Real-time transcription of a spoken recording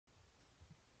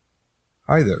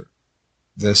Hi there,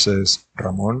 this is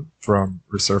Ramon from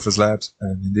Resurface Labs,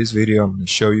 and in this video I'm going to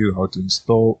show you how to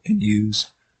install and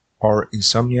use our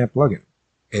Insomnia plugin,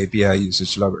 API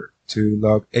Usage Logger, to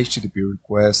log HTTP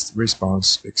request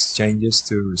response exchanges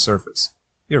to Resurface,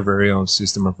 your very own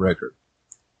system of record.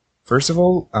 First of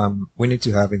all, we need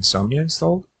to have Insomnia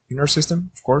installed in our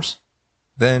system, of course.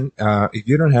 Then, if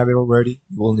you don't have it already,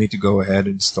 you will need to go ahead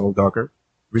and install Docker.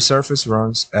 Resurface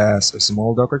runs as a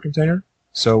small Docker container,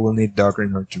 so we'll need Docker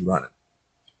in order to run it.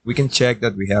 We can check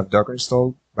that we have Docker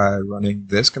installed by running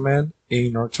this command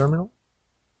in our terminal.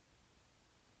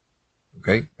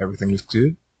 Okay, everything looks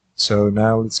good. So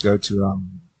now let's go to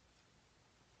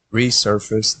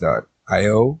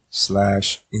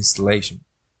resurface.io/installation.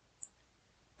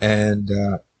 And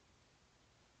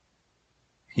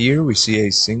here we see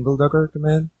a single Docker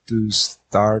command to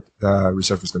start the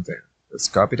Resurface container. Let's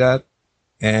copy that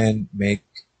and make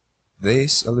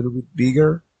this a little bit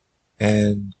bigger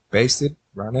and paste it,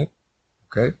 run it.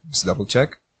 Okay, let's double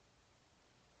check.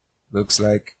 Looks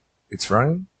like it's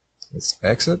running. Let's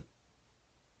exit.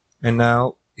 And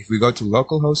now if we go to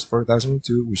localhost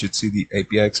 4002, we should see the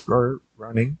API Explorer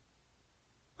running.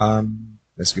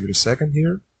 Let's give it a second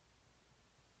here.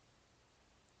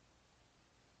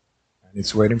 And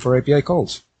it's waiting for API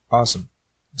calls. Awesome.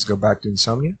 Let's go back to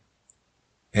Insomnia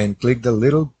and click the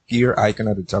little gear icon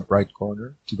at the top right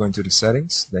corner to go into the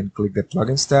settings. Then click the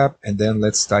plugins tab, and then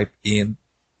let's type in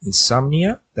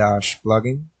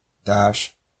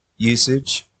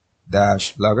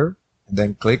Insomnia-plugin-usage-logger, and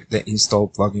then click the install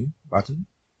plugin button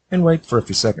and wait for a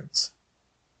few seconds.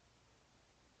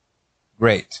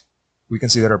 Great. We can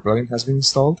see that our plugin has been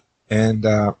installed. And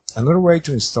another way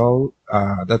to install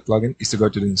that plugin is to go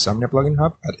to the Insomnia plugin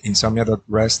hub at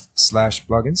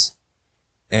insomnia.rest/plugins.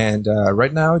 And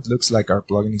right now it looks like our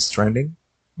plugin is trending,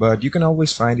 but you can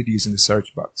always find it using the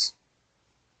search box.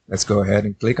 Let's go ahead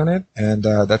and click on it, and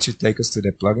that should take us to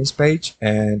the plugins page.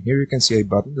 And here you can see a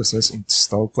button that says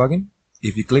install plugin.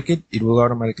 If you click it, it will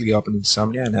automatically open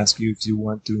Insomnia and ask you if you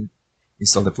want to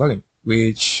install the plugin,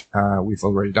 which we've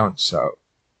already done. So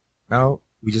now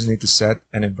we just need to set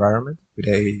an environment with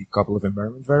a couple of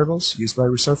environment variables used by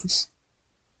Resurface.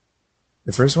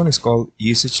 The first one is called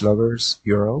usage loggers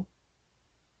URL.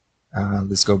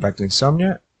 Let's go back to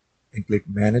Insomnia and click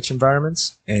Manage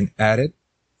Environments and add it.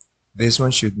 This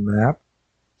one should map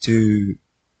to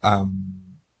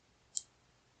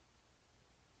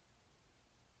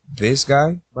this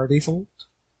guy by default.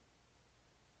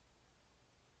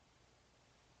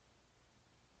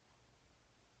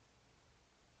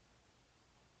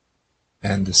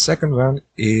 And the second one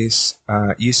is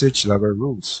usage logger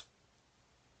rules,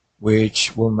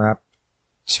 which will map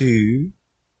to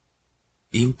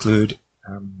include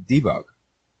debug,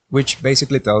 which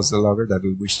basically tells the logger that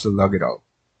we wish to log it all.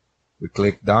 We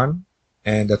click done,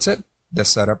 and that's it. The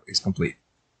setup is complete.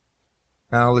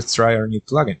 Now let's try our new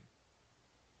plugin.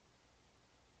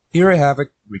 Here I have a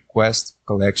request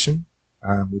collection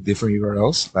with different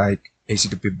URLs like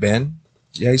HTTP bin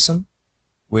JSON,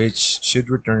 which should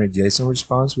return a JSON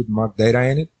response with mock data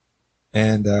in it.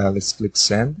 And let's click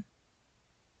send.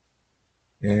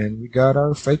 And we got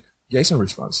our fake JSON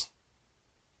response.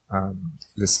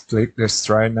 Let's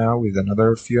try now with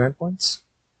another few endpoints.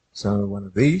 So one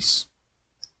of these,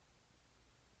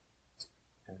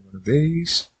 and one of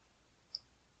these,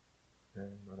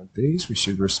 and one of these. We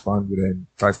should respond with a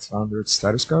 500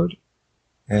 status code.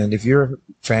 And if you're a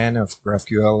fan of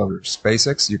GraphQL or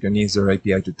SpaceX, you can use their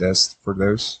API to test for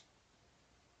those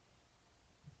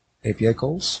API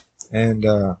calls. And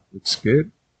looks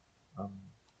good.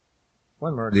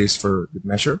 One more of these for good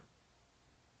measure.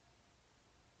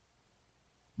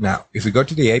 Now, if we go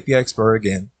to the API Explorer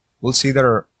again, we'll see that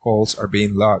our calls are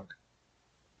being logged.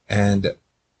 And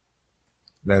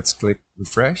let's click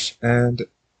refresh, and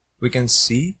we can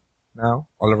see now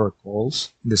all of our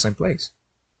calls in the same place.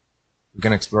 We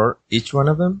can explore each one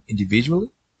of them individually,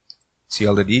 see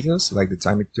all the details like the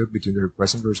time it took between the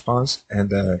request and the response, and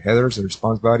the headers, the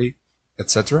response body,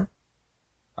 etc.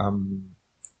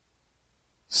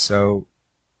 So,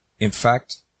 in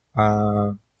fact,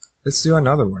 let's do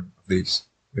another one of these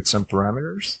with some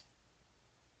parameters.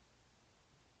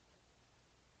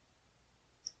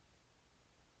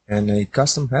 And a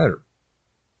custom header.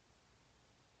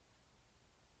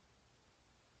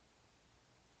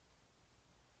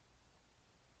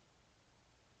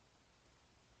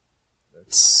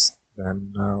 Let's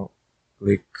then now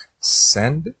click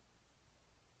send.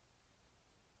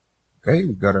 Okay,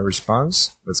 we got our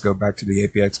response. Let's go back to the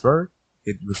API Explorer,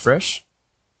 hit refresh,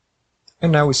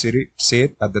 and now we see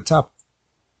it at the top.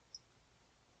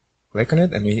 Click on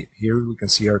it, and here we can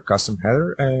see our custom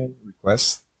header and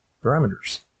request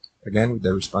parameters, again with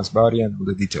the response body and all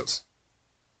the details.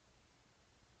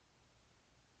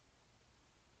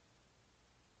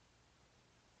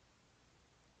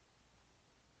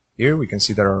 Here we can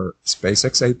see that our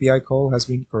SpaceX API call has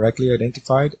been correctly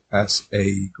identified as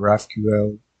a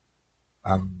GraphQL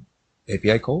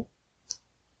API call.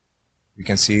 We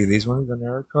can see this one with an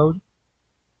error code,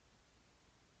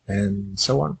 and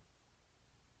so on.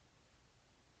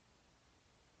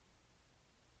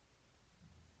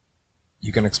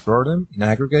 You can explore them in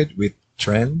aggregate with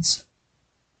trends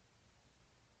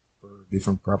for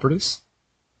different properties.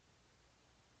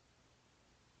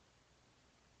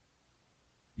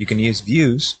 You can use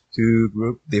views to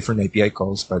group different API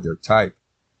calls by their type.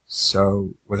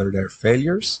 So whether they're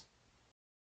failures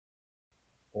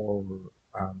or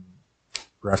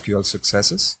GraphQL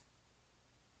successes.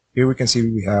 Here we can see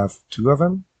we have two of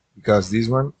them, because this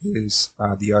one is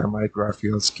the automatic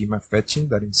GraphQL schema fetching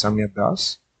that Insomnia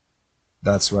does.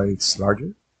 That's why it's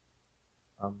larger.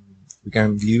 We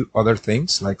can view other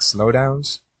things like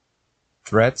slowdowns,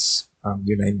 threads,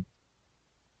 you name it.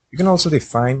 You can also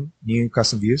define new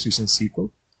custom views using SQL.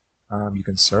 You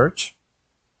can search.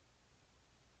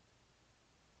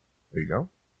 There you go.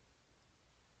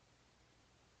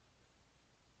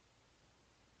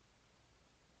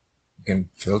 You can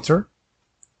filter,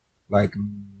 like,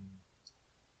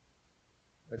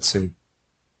 let's see.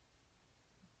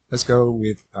 Let's go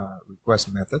with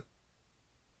request method.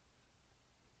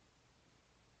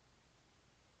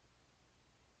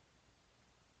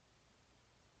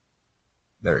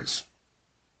 There it is.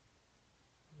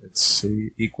 Let's see,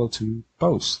 equal to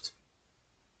post.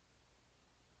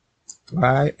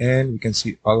 Apply, and we can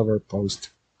see all of our post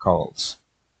calls.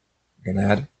 We can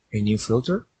add a new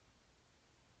filter.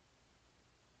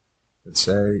 Let's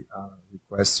say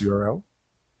request URL.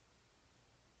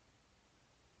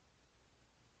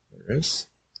 There it is.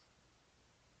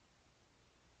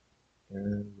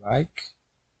 And like,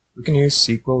 we can use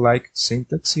SQL-like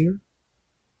syntax here.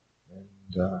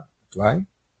 And apply.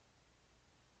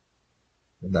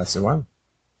 And that's the one.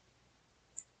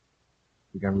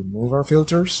 We can remove our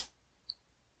filters,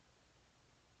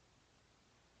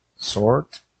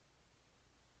 sort,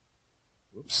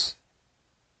 oops,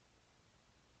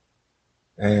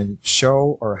 and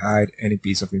show or hide any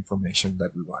piece of information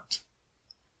that we want.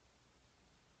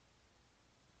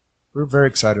 We're very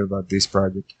excited about this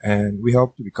project, and we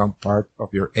hope to become part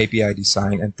of your API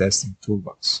design and testing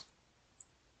toolbox.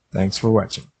 Thanks for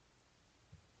watching.